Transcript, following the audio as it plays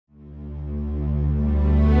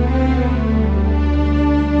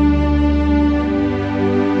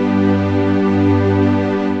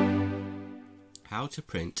to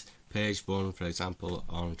print page 1, for example,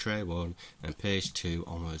 on tray 1 and page 2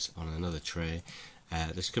 onwards on another tray.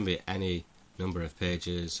 This can be any number of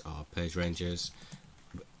pages or page ranges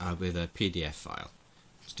with a PDF file.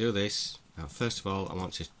 To do this, now first of all I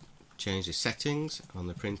want to change the settings on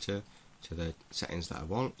the printer to the settings that I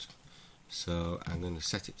want. So I'm going to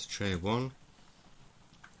set it to tray 1,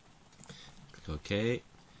 click OK,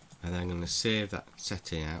 and then I'm going to save that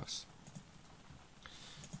setting out.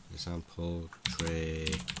 For example, tray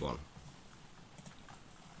 1.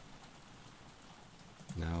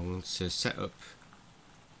 Now I want to set up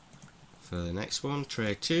for the next one,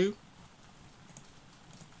 tray 2,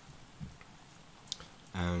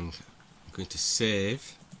 and I'm going to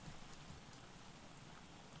save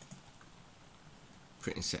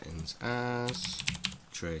printing settings as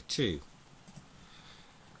tray 2.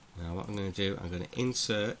 Now what I'm going to do, I'm going to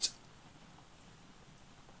insert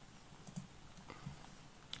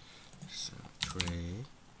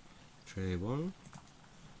tray 1,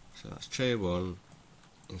 so that's tray 1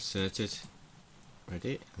 inserted,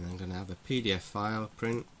 ready, and I'm going to have a PDF file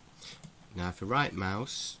print. Now if I right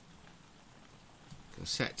mouse, I can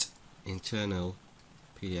set internal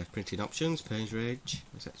PDF printing options, page range,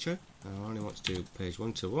 etc. I only want to do page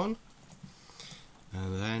 1 to 1,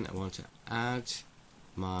 and then I want to add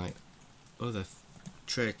my other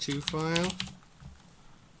tray 2 file,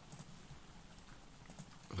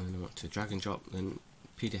 and I want to drag and drop the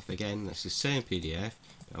PDF again. That's the same PDF,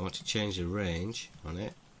 but I want to change the range on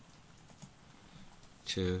it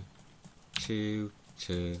to 2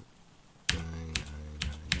 to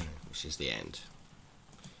 9999, which is the end.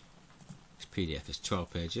 This PDF is 12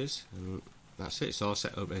 pages, and that's it. It's all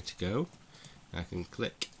set up, ready to go. I can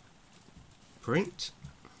click print.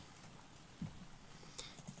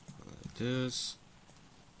 What it does,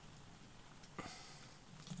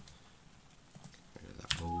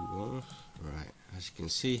 that old one. Right, as you can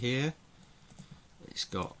see here, it's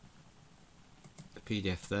got the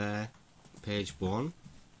PDF there, page 1.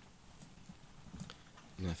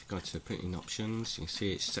 Now if you go to the printing options, you can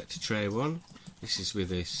see it's set to tray 1. This is with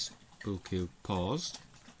this spool cube paused.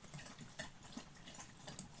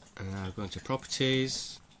 And now go into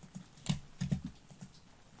properties,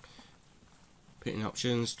 printing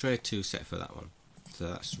options, tray 2 set for that one. So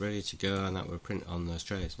that's ready to go, and that will print on those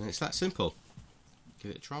trays. And it's that simple. Give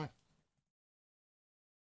it a try.